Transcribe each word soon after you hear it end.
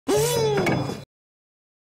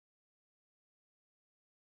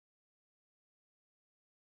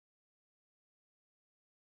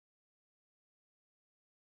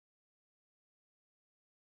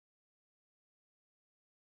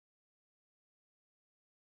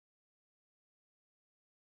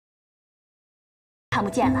看不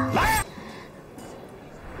见了。来！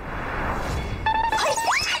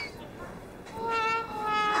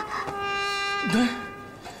对。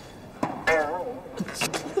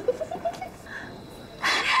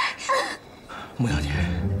穆小姐，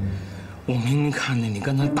我明明看见你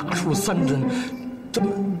刚才打出了3针，怎么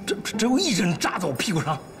只有1针扎在我屁股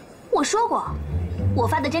上？我说过，我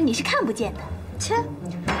发的针你是看不见的。切！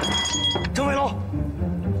郑飞龙。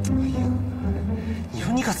 你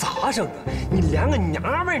说你可咋整啊？你连个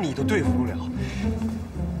娘们你都对付不了，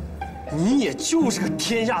你也就是个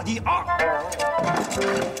天下第2。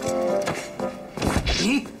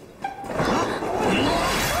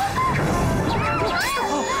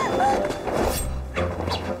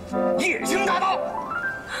野性大盗，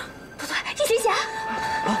不对，叶行侠。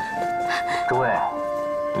诸位，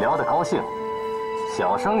聊得高兴，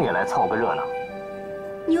小生也来凑个热闹。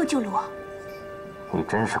你又救了我。你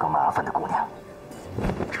真是个麻烦的姑娘。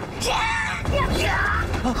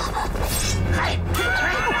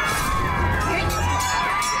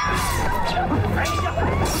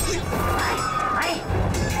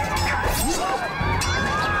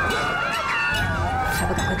 还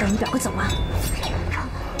不赶快跟你表哥走啊！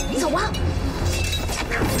走啊！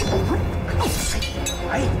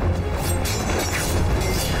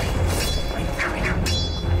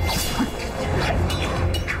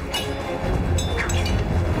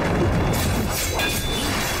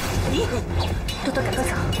多多赶快走，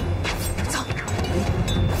走！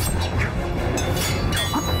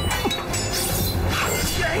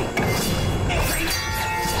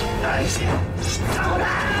走了！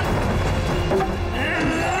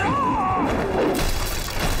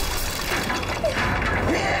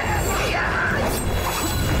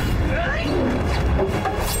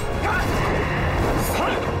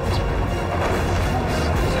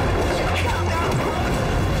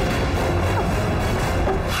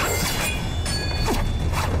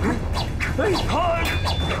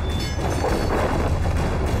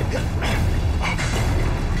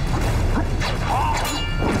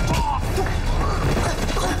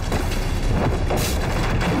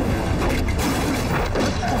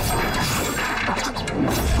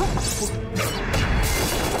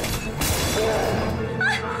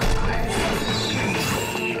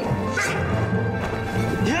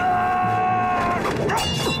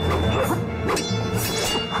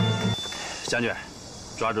将军，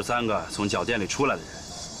抓住3个从脚店里出来的人，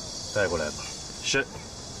带过来吧。是。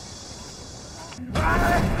哎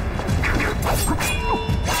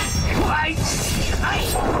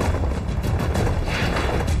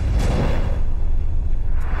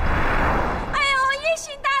呦，叶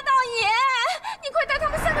巡大道爷，你快带他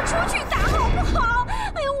们3个出去打好不好？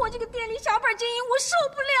哎呦，我这个店里小本经营，我受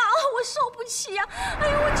不了，我受不起呀！哎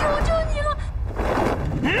呦，我求求你了！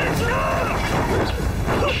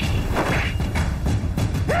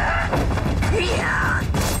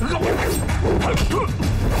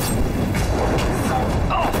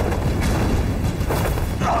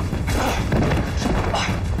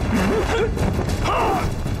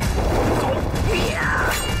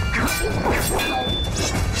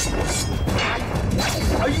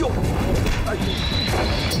 哎呦！哎呦！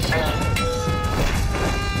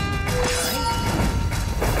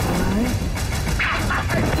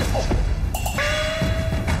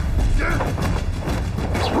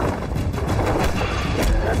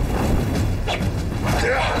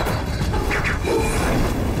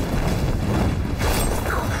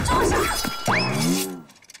 住手！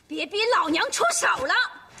别逼老娘出手了！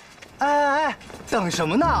哎，等什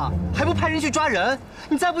么呢？还不派人去抓人？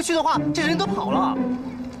你再不去的话，这人都跑了。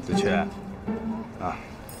子缺，啊，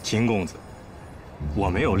秦公子，我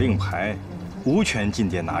没有令牌，无权进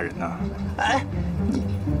店拿人呐。哎，你，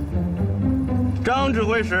张指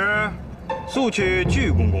挥使，速去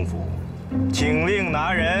巨公公府，请令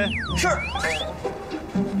拿人。是。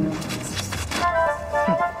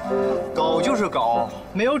狗就是狗，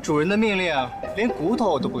没有主人的命令，连骨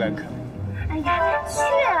头都不敢啃。哎呀，雀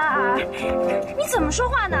儿，你怎么说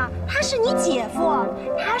话呢？他是你姐夫，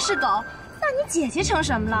他是狗，那你姐姐成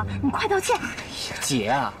什么了？你快道歉！姐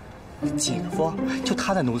啊，姐夫就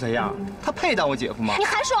他的奴才样，他配当我姐夫吗？你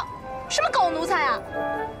还说什么狗奴才啊？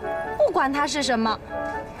不管他是什么，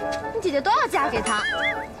你姐姐都要嫁给他。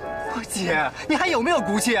姐，你还有没有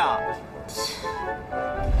骨气啊？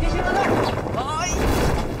别去到那儿！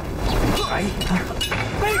哎，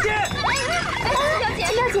贝姐，表姐，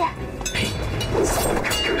表姐，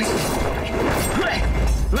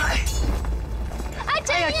来！哎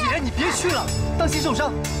呀，姐，你别去了，当心受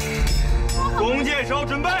伤。弓箭手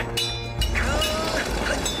准备。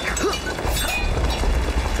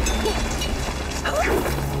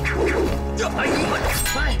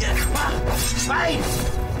哎，哎，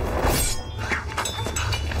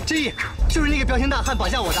之意就是那个彪形大汉绑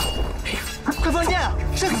架我的，快放箭啊，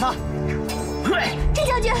射死他！郑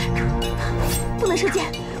将军，不能射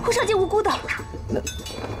箭，会伤及无辜的。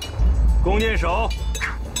弓箭手，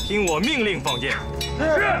听我命令放箭。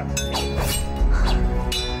是。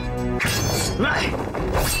来。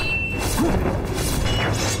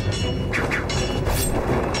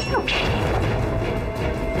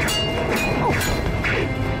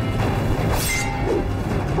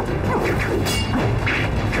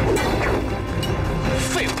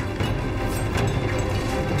废物！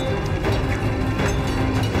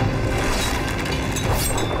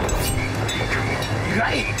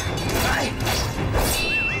来！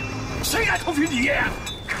谁敢偷袭你爷？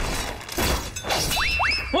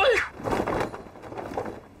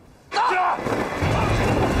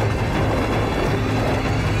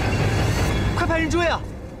快派人追啊！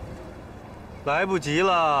来不及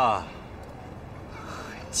了。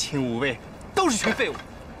秦五卫都是群废物。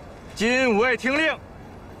今五卫听令，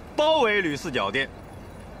包围吕四角店，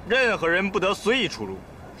任何人不得随意出入。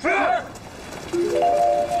是。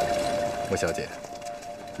穆小姐，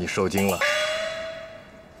你受惊了。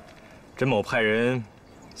甄某派人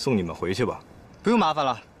送你们回去吧。不用麻烦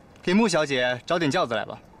了，给穆小姐找点轿子来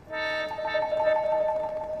吧。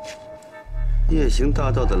夜行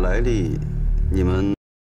大盗的来历，你们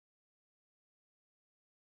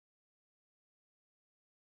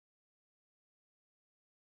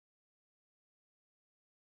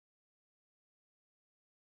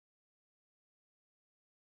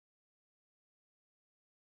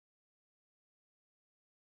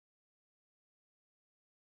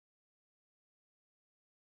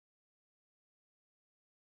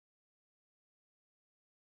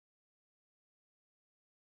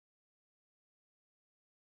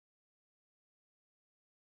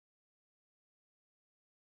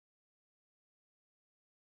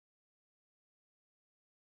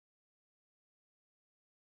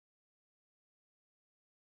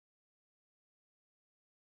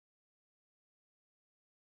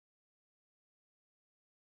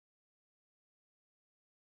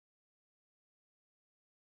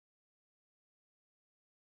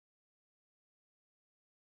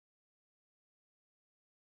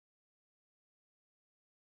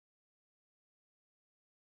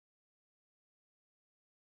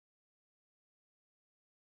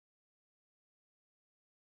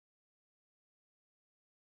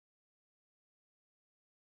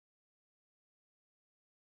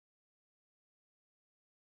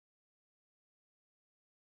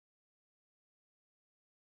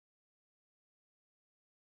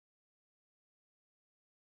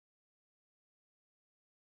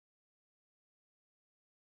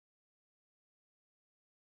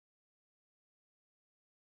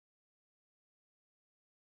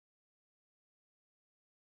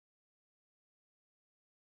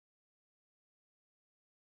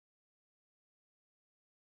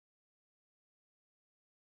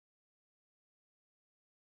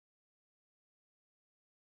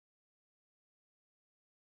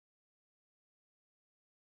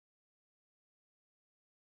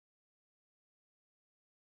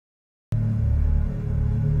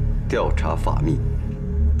调查法密。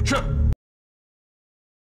是。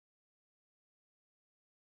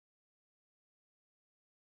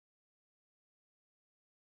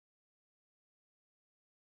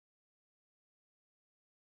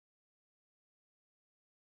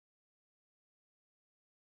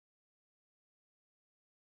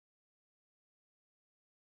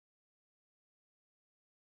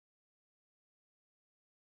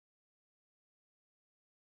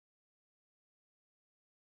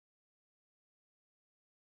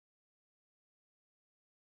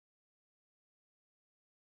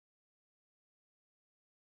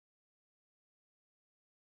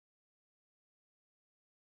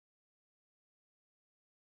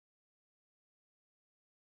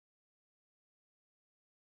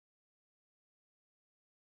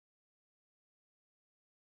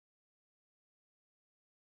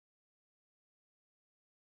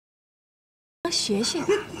学学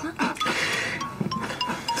啊！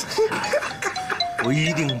我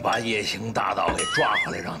一定把夜行大盗给抓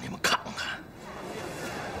回来，让你们看看。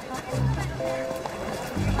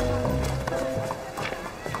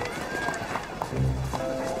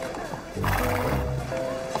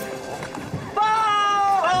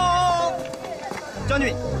报！将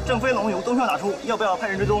军，郑飞龙有东窗打出，要不要派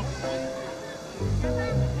人追踪？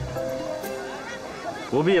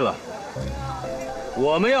不必了。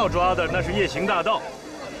我们要抓的那是夜行大盗，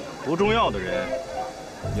不重要的人，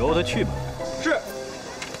由他去吧。是。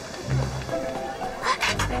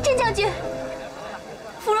郑将军，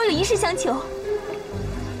芙蓉有一事相求，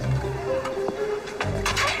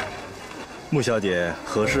穆小姐，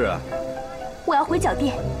何事啊？我要回脚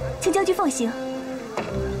店，请将军放行。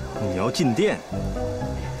你要进店？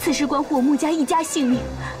此事关乎我穆家一家性命，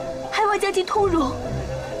还望将军通融。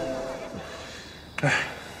哎，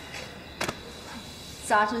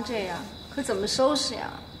砸成这样，可怎么收拾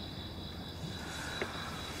呀？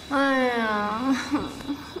哎呀，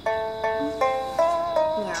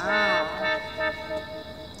娘，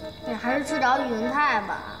你还是去找李云泰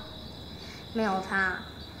吧，没有他，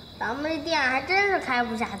咱们这店还真是开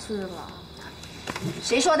不下去了。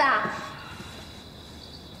谁说的？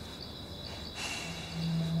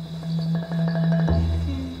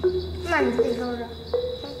那你自己收拾。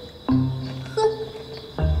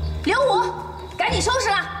刘武，赶紧收拾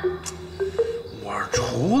了。我是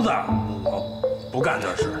厨子，我不干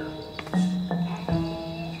这事。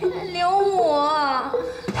刘武，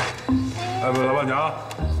哎，老板娘，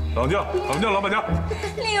冷静，冷静，老板娘。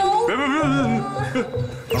刘武，别，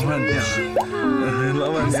老板娘，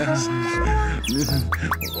老板娘，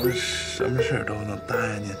我什么事都能答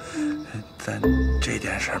应您，但这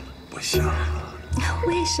件事不行。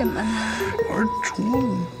为什么呢？我是厨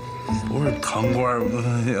子，不是堂官，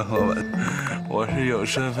老板，我是有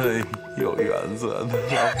身份、有原则的。你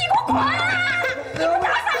给我滚！你们打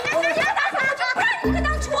伞干啥？你要打伞，我就看你可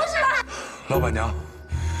当厨师了。老板娘，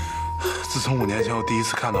自从5年前我第一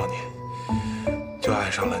次看到你，就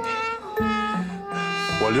爱上了你。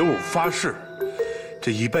我刘武发誓，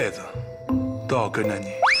这一辈子都要跟着你，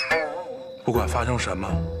不管发生什么，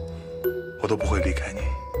我都不会离开你。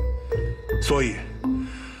所以，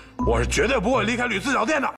我是绝对不会离开吕四小店的。